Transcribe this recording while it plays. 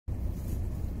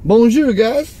Bonjour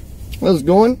guys, how's it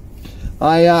going?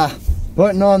 I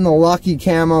putting on the Lucky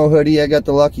Camo hoodie. I got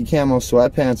the Lucky Camo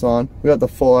sweatpants on. We got the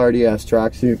full RDS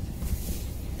tracksuit.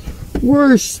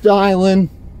 We're styling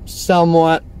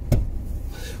somewhat.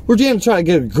 We're gonna try to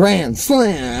get a grand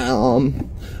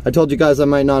slam. I told you guys I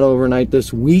might not overnight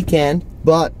this weekend,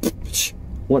 but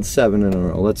what's 7 in a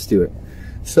row? Let's do it.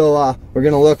 So we're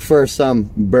gonna look for some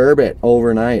Burbot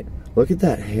overnight. Look at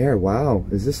that hair. Wow,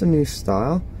 is this a new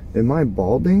style? Am I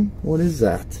balding? What is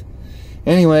that?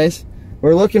 Anyways,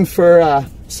 we're looking for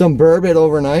some Burbot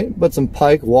overnight, but some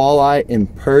pike, walleye,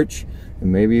 and perch,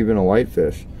 and maybe even a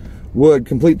whitefish would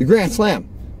complete the grand slam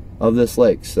of this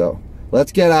lake. So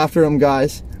let's get after them,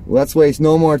 guys. Let's waste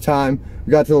no more time.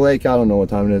 We got to the lake, I don't know what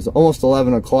time it is, almost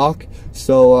 11 o'clock.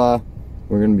 So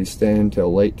we're gonna be staying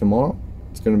till late tomorrow.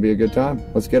 It's gonna be a good time.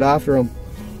 Let's get after them.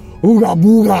 Ooga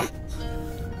booga.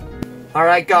 All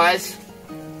right, guys.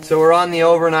 So we're on the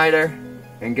overnighter,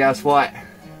 and guess what?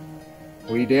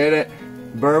 We did it.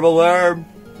 Burbot.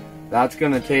 That's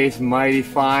gonna taste mighty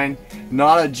fine.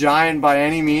 Not a giant by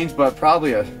any means, but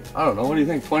probably a, I don't know, what do you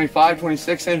think, 25,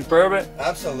 26 inch Burbot?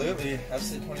 Absolutely, I'd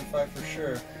say 25 for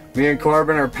sure. Me and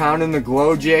Corbin are pounding the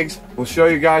glow jigs. We'll show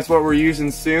you guys what we're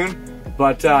using soon,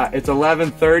 but it's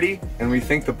 11:30, and we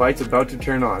think the bite's about to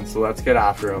turn on, so let's get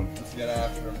after them. Let's get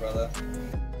after them, brother.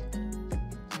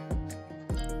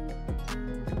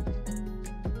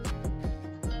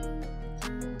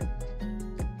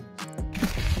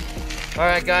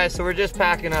 Alright guys, so we're just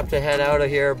packing up to head out of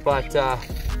here, but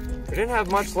we didn't have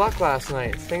much luck last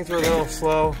night. Things were a little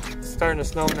slow. It's starting to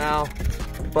snow now.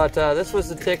 But this was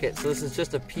the ticket. So this is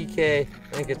just a PK.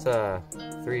 I think it's a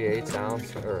 3/8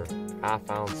 ounce or ½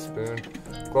 ounce spoon.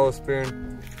 Glow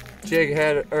spoon. Jig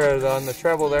head, or on the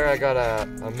treble there I got a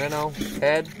minnow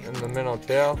head and the minnow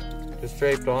tail just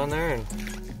draped on there. And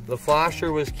the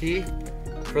flasher was key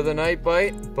for the night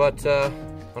bite, but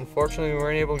unfortunately we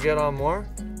weren't able to get on more.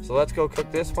 So let's go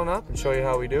cook this one up and show you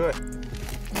how we do it.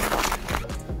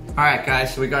 Alright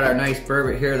guys, so we got our nice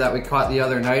Burbot here that we caught the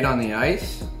other night on the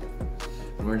ice.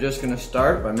 And we're just going to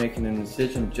start by making an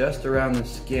incision just around the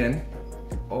skin,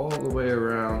 all the way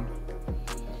around.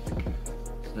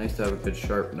 It's nice to have a good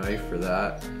sharp knife for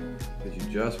that, because you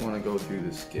just want to go through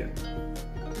the skin.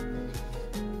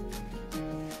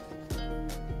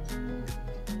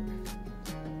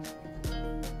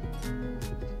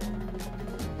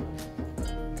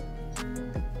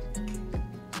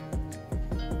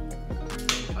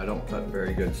 I don't cut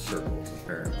very good circles,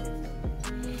 apparently.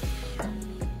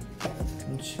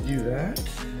 Once you do that,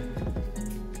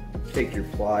 take your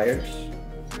pliers,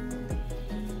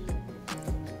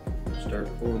 start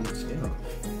pulling the skin off.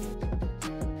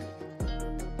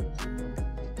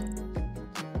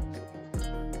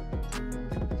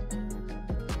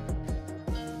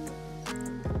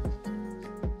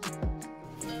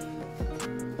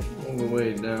 All the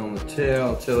way down the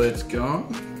tail till it's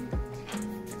gone.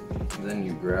 Then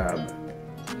you grab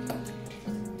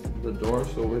the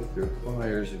dorsal with your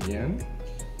pliers again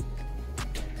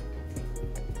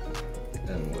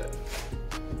and lift.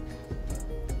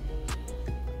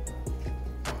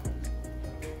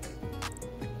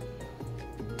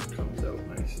 Comes out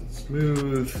nice and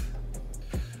smooth.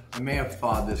 I may have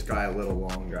thawed this guy a little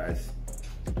long, guys,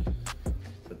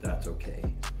 but that's okay.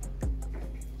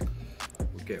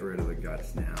 We'll get rid of the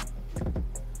guts now.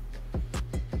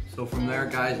 So from there,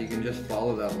 guys, you can just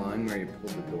follow that line where you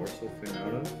pulled the dorsal fin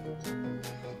out of.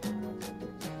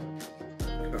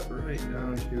 Cut right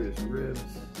down to his ribs.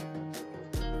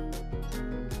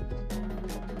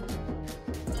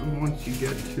 And once you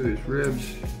get to his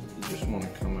ribs, you just want to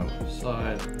come out the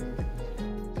side.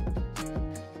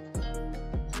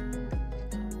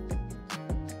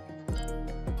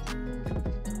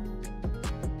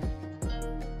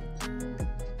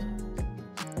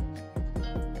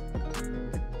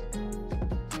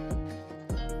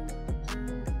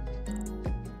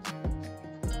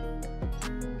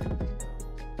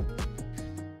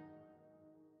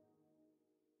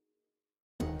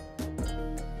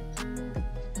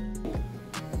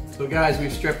 So guys,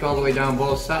 we've stripped all the way down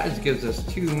both sides. Gives us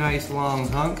 2 nice long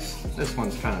hunks. This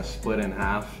one's kind of split in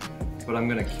half, but I'm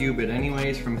gonna cube it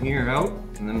anyways from here out,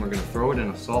 and then we're gonna throw it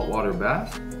in a saltwater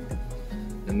bath.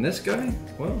 And this guy,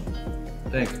 well,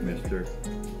 thanks, mister.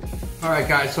 All right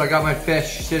guys, so I got my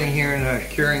fish sitting here and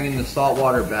curing in the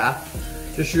saltwater bath.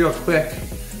 Just real quick,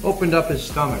 opened up his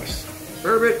stomachs.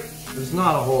 Burbot, there's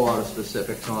not a whole lot of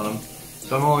specifics on him,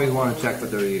 so I always want to check what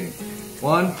they're eating.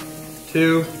 1,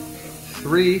 2,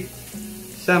 3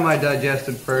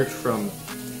 semi-digested perch from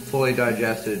fully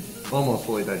digested, almost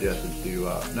fully digested to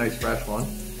nice fresh one.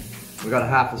 we got a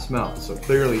half a smelt, so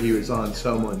clearly he was on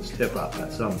someone's tip up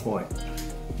at some point.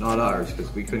 Not ours,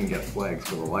 because we couldn't get flags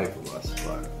for the life of us,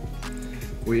 but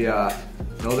we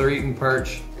know they're eating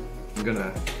perch. I'm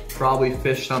gonna probably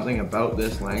fish something about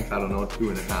this length, I don't know,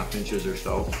 2.5 inches or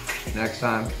so next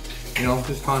time. You know,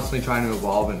 just constantly trying to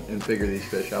evolve and figure these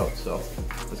fish out. So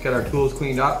let's get our tools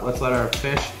cleaned up. Let's let our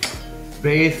fish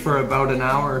bathe for about an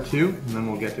hour or two, and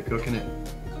then we'll get to cooking it.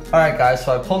 All right guys,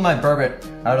 so I pulled my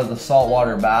burbot out of the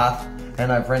saltwater bath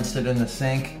and I've rinsed it in the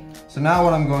sink. So now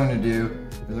what I'm going to do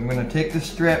is I'm going to take the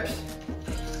strips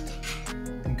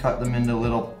and cut them into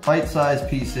little bite-sized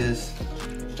pieces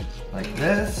like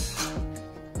this.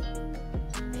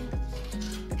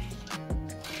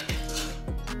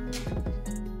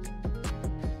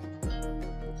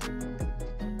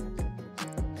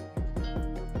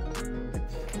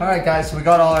 All right guys, so we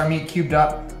got all our meat cubed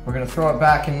up. We're gonna throw it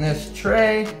back in this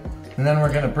tray, and then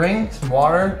we're gonna bring some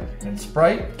water and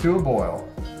Sprite to a boil.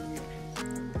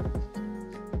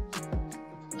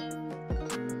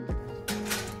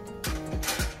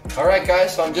 All right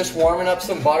guys, so I'm just warming up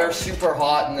some butter, super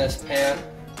hot in this pan.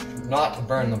 Not to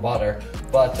burn the butter,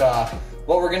 but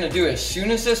what we're gonna do is, as soon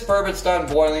as this burbot's done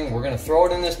boiling, we're gonna throw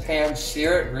it in this pan,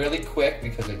 sear it really quick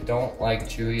because I don't like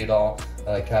chewy at all.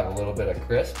 I like to have a little bit of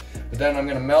crisp. But then I'm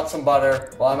gonna melt some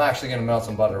butter. Well, I'm actually gonna melt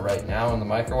some butter right now in the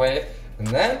microwave. And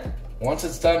then, once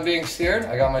it's done being seared,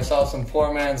 I got myself some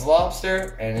poor man's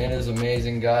lobster, and it is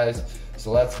amazing, guys.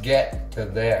 So let's get to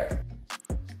there.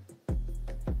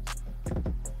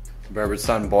 Burbot's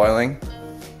done boiling.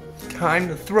 Time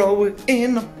to throw it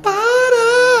in the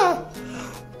butter.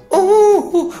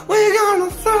 Ooh, we're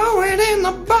gonna throw it in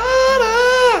the butter.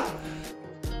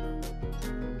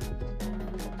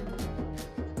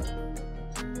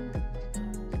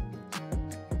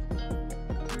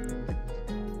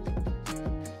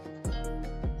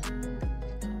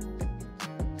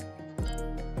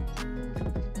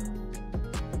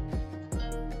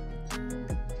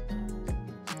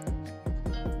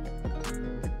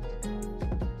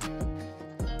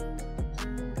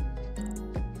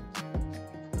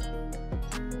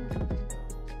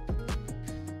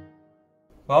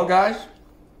 Well guys,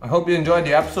 I hope you enjoyed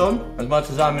the episode as much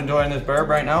as I'm enjoying this burb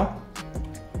right now.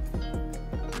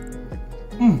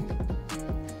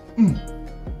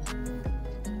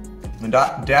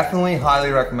 I definitely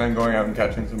highly recommend going out and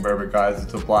catching some burbot, guys.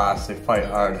 It's a blast. They fight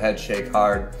hard, head shake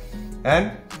hard,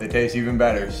 and they taste even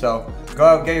better. So go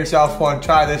out, get yourself one,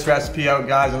 try this recipe out,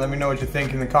 guys, and let me know what you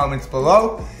think in the comments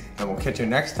below, and we'll catch you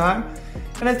next time.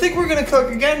 And I think we're gonna cook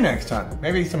again next time.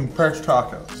 Maybe some perch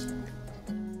tacos.